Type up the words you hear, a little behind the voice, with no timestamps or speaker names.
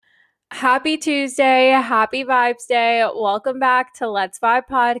Happy Tuesday, happy Vibes Day. Welcome back to Let's Vibe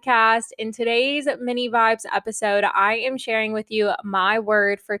Podcast. In today's mini vibes episode, I am sharing with you my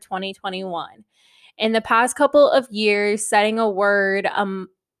word for 2021. In the past couple of years, setting a word,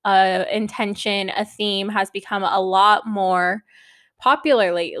 a intention, a theme has become a lot more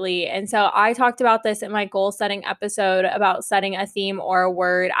popular lately. And so I talked about this in my goal setting episode about setting a theme or a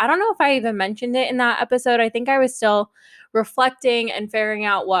word. I don't know if I even mentioned it in that episode. I think I was still reflecting and figuring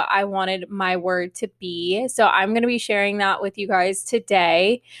out what I wanted my word to be. So I'm going to be sharing that with you guys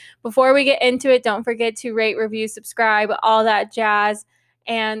today. Before we get into it, don't forget to rate, review, subscribe, all that jazz.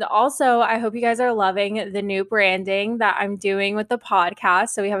 And also, I hope you guys are loving the new branding that I'm doing with the podcast.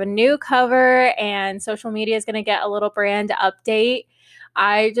 So we have a new cover and social media is going to get a little brand update.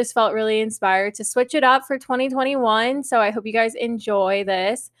 I just felt really inspired to switch it up for 2021. So I hope you guys enjoy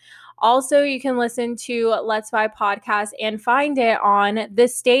this. Also, you can listen to Let's Vibe Podcast and find it on The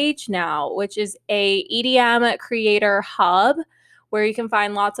Stage Now, which is a EDM creator hub where you can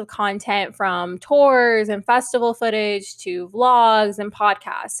find lots of content from tours and festival footage to vlogs and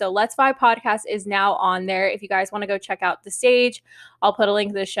podcasts. So Let's Vibe Podcast is now on there. If you guys want to go check out The Stage, I'll put a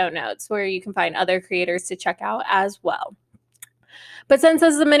link to the show notes where you can find other creators to check out as well. But since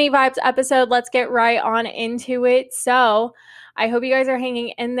this is a mini vibes episode, let's get right on into it. So I hope you guys are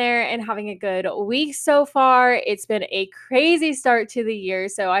hanging in there and having a good week so far. It's been a crazy start to the year,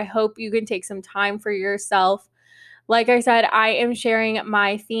 so I hope you can take some time for yourself. Like I said, I am sharing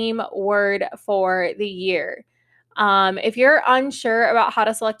my theme word for the year. If you're unsure about how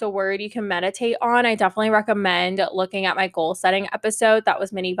to select a word you can meditate on, I definitely recommend looking at my goal setting episode. That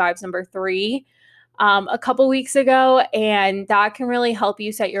was mini vibes number 3. A couple weeks ago, and that can really help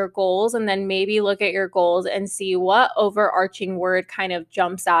you set your goals and then maybe look at your goals and see what overarching word kind of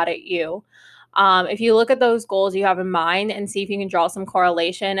jumps out at you. If you look at those goals you have in mind and see if you can draw some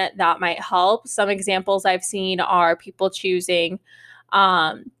correlation, that might help. Some examples I've seen are people choosing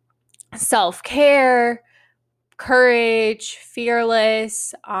self-care, courage,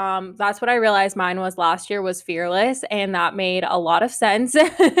 fearless. That's what I realized mine was last year was fearless, and that made a lot of sense.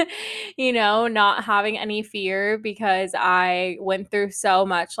 Not having any fear because I went through so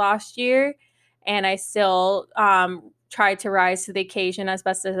much last year, and I still tried to rise to the occasion as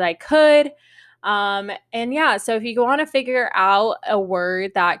best as I could. So if you want to figure out a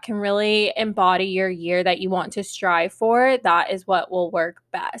word that can really embody your year that you want to strive for, that is what will work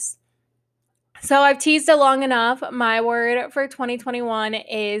best. So I've teased it long enough. My word for 2021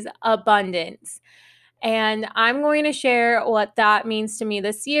 is abundance. And I'm going to share what that means to me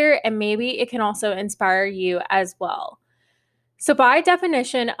this year, and maybe it can also inspire you as well. So by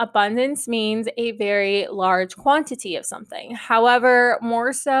definition, abundance means a very large quantity of something. However,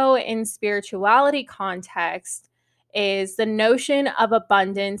 more so in spirituality context, is the notion of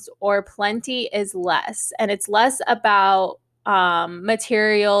abundance or plenty is less. And it's less about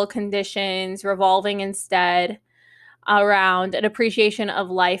material conditions, revolving instead around an appreciation of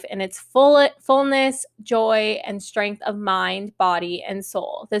life in its fullness, joy, and strength of mind, body, and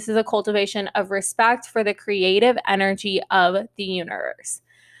soul. This is a cultivation of respect for the creative energy of the universe.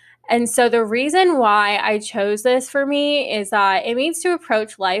 And so the reason why I chose this for me is that it means to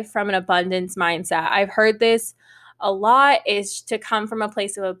approach life from an abundance mindset. I've heard this a lot, is to come from a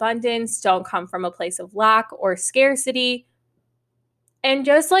place of abundance, don't come from a place of lack or scarcity. And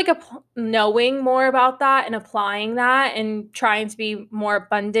just like knowing more about that and applying that and trying to be more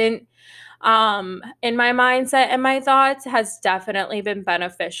abundant in my mindset and my thoughts has definitely been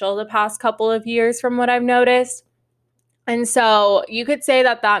beneficial the past couple of years from what I've noticed. And so you could say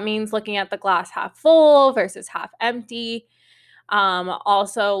that that means looking at the glass half full versus half empty.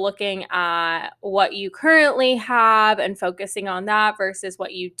 Also looking at what you currently have and focusing on that versus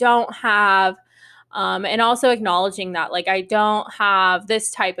what you don't have. And also acknowledging that, like, I don't have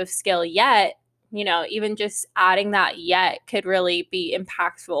this type of skill yet, even just adding that yet could really be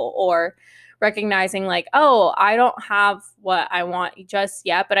impactful, or recognizing like, oh, I don't have what I want just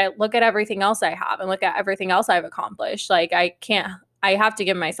yet, but I look at everything else I have and look at everything else I've accomplished. Like I have to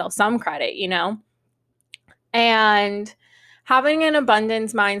give myself some credit, and having an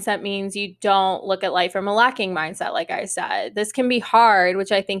abundance mindset means you don't look at life from a lacking mindset, like I said. This can be hard,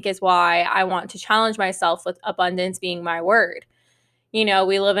 which I think is why I want to challenge myself with abundance being my word.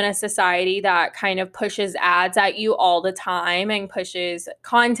 We live in a society that kind of pushes ads at you all the time and pushes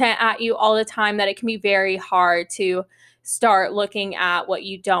content at you all the time, that it can be very hard to start looking at what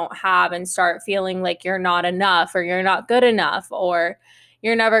you don't have and start feeling like you're not enough or you're not good enough or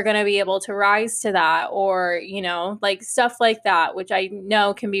you're never going to be able to rise to that, or, like stuff like that, which I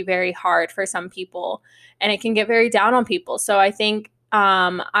know can be very hard for some people and it can get very down on people. So I think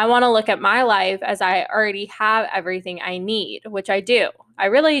I want to look at my life as I already have everything I need, which I do. I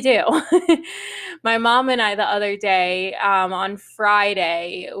really do. My mom and I, the other day, on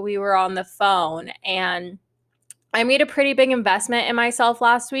Friday, we were on the phone, and I made a pretty big investment in myself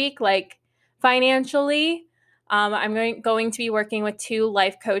last week, like financially. I'm going to be working with 2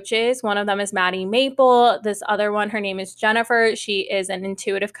 life coaches. One of them is Maddie Maple. This other one, her name is Jennifer. She is an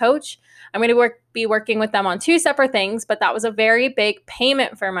intuitive coach. I'm going to be working with them on 2 separate things, but that was a very big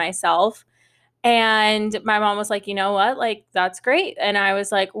payment for myself. And my mom was like, you know what? Like, that's great. And I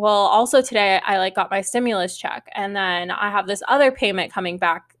was like, well, also today I like got my stimulus check. And then I have this other payment coming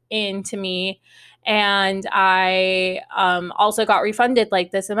back into me. And I also got refunded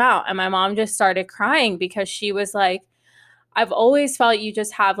like this amount. And my mom just started crying because she was like, I've always felt you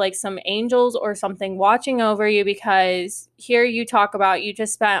just have like some angels or something watching over you, because here you talk about you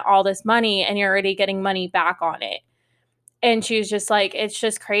just spent all this money and you're already getting money back on it. And she was just like, it's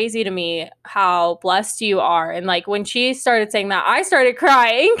just crazy to me how blessed you are. And like when she started saying that, I started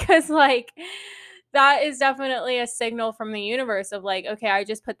crying, because like that is definitely a signal from the universe of like, okay, I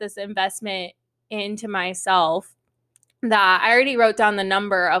just put this investment into myself that I already wrote down the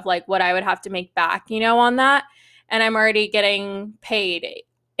number of like what I would have to make back, on that. And I'm already getting paid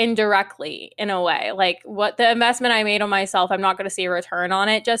indirectly in a way. Like what the investment I made on myself, I'm not going to see a return on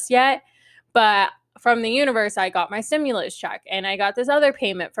it just yet. But from the universe, I got my stimulus check, and I got this other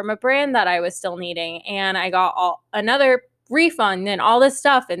payment from a brand that I was still needing, and I got another refund and all this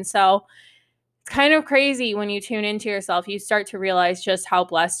stuff. And so it's kind of crazy when you tune into yourself. You start to realize just how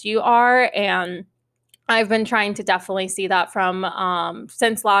blessed you are. And I've been trying to definitely see that from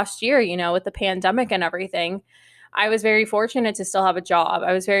since last year, with the pandemic and everything. I was very fortunate to still have a job.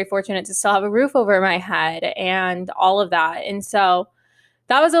 I was very fortunate to still have a roof over my head and all of that. And so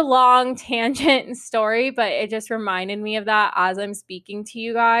that was a long tangent story, but it just reminded me of that as I'm speaking to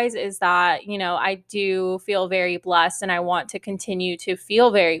you guys, is that, I do feel very blessed, and I want to continue to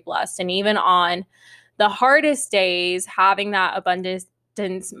feel very blessed. And even on the hardest days, having that abundance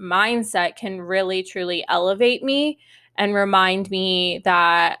mindset can really, truly elevate me and remind me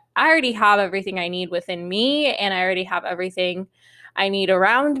that I already have everything I need within me, and I already have everything I need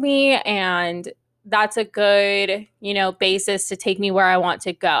around me. And that's a good, basis to take me where I want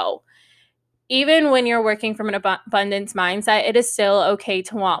to go. Even when you're working from an abundance mindset, it is still okay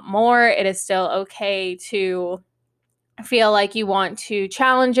to want more. It is still okay to feel like you want to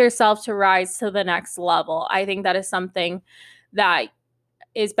challenge yourself to rise to the next level. I think that is something that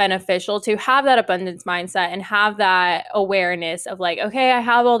is beneficial, to have that abundance mindset and have that awareness of like, okay, I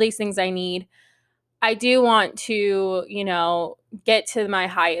have all these things I need. I do want to, get to my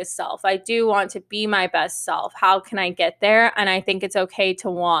highest self. I do want to be my best self. How can I get there? And I think it's okay to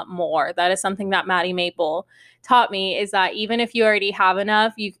want more. That is something that Maddie Maple taught me, is that even if you already have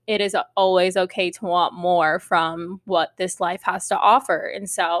enough, it is always okay to want more from what this life has to offer. And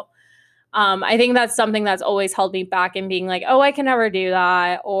so I think that's something that's always held me back in being like, oh, I can never do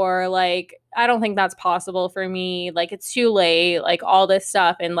that. Or like, I don't think that's possible for me. Like, it's too late, like all this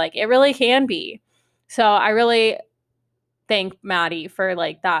stuff. And like, it really can be. So I really thank Maddie for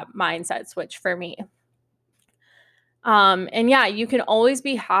like that mindset switch for me. And yeah, you can always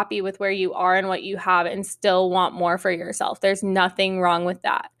be happy with where you are and what you have and still want more for yourself. There's nothing wrong with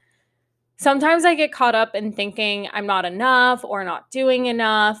that. Sometimes I get caught up in thinking I'm not enough or not doing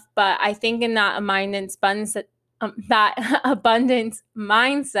enough, but I think in that abundance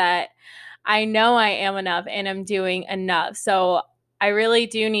mindset, I know I am enough and I'm doing enough. So I really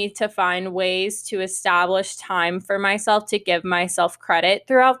do need to find ways to establish time for myself to give myself credit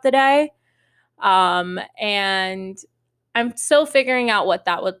throughout the day. And I'm still figuring out what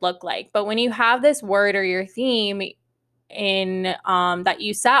that would look like. But when you have this word or your theme in that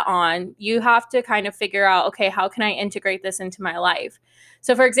you set on, you have to kind of figure out, okay, how can I integrate this into my life?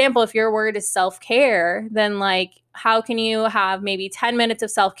 So for example, if your word is self-care, then like, how can you have maybe 10 minutes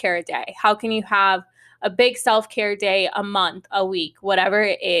of self-care a day? How can you have a big self-care day a month, a week, whatever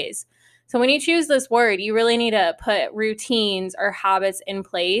it is? So when you choose this word, you really need to put routines or habits in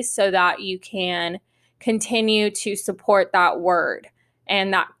place so that you can continue to support that word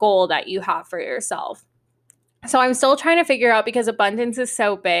and that goal that you have for yourself. So I'm still trying to figure out, because abundance is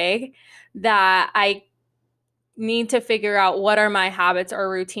so big, that I need to figure out what are my habits or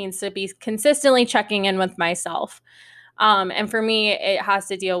routines to be consistently checking in with myself. And for me, it has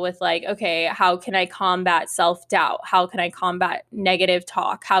to deal with like, okay, how can I combat self-doubt? How can I combat negative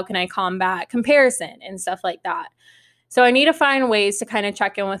talk? How can I combat comparison and stuff like that? So I need to find ways to kind of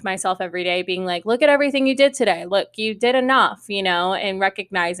check in with myself every day, being like, look at everything you did today. Look, you did enough, and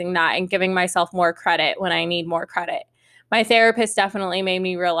recognizing that and giving myself more credit when I need more credit. my therapist definitely made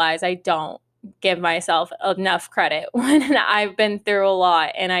me realize I don't give myself enough credit when I've been through a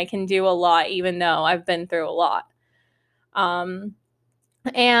lot, and I can do a lot even though I've been through a lot.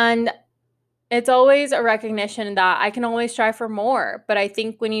 And it's always a recognition that I can always strive for more. But I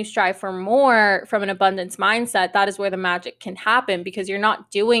think when you strive for more from an abundance mindset, that is where the magic can happen, because you're not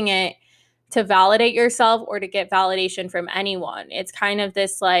doing it to validate yourself or to get validation from anyone. It's kind of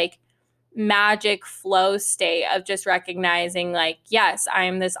this like magic flow state of just recognizing, like, yes, I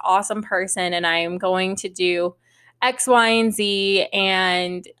am this awesome person and I am going to do X, Y, and Z,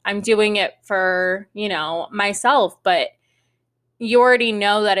 and I'm doing it for, myself. But you already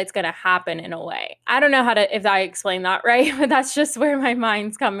know that it's going to happen in a way. I don't know if I explained that right, but that's just where my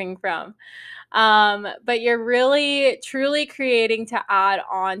mind's coming from. But you're really, truly creating to add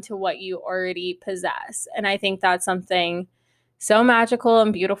on to what you already possess. And I think that's something so magical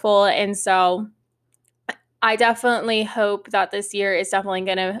and beautiful. And so I definitely hope that this year is definitely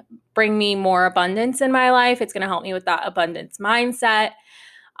going to bring me more abundance in my life. It's going to help me with that abundance mindset.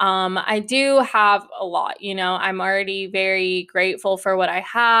 I do have a lot, I'm already very grateful for what I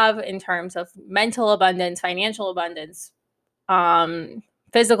have in terms of mental abundance, financial abundance,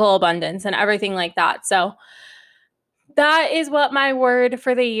 physical abundance, and everything like that. So that is what my word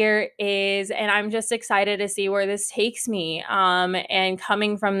for the year is. And I'm just excited to see where this takes me, and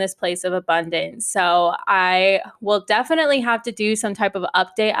coming from this place of abundance. So I will definitely have to do some type of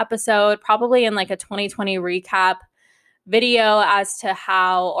update episode, probably in like a 2020 recap video as to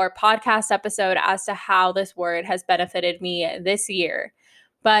how, or podcast episode as to how this word has benefited me this year.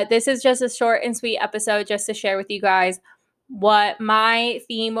 But this is just a short and sweet episode just to share with you guys what my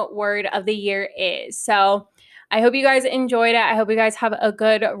theme word of the year is. So I hope you guys enjoyed it. I hope you guys have a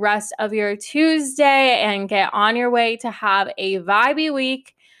good rest of your Tuesday and get on your way to have a vibey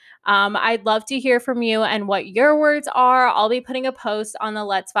week. I'd love to hear from you and what your words are. I'll be putting a post on the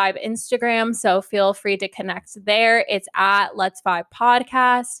Let's Vibe Instagram, so feel free to connect there. It's at Let's Vibe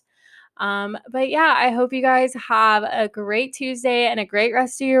Podcast. But yeah, I hope you guys have a great Tuesday and a great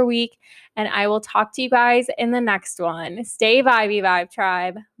rest of your week. And I will talk to you guys in the next one. Stay vibey, Vibe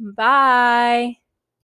Tribe. Bye.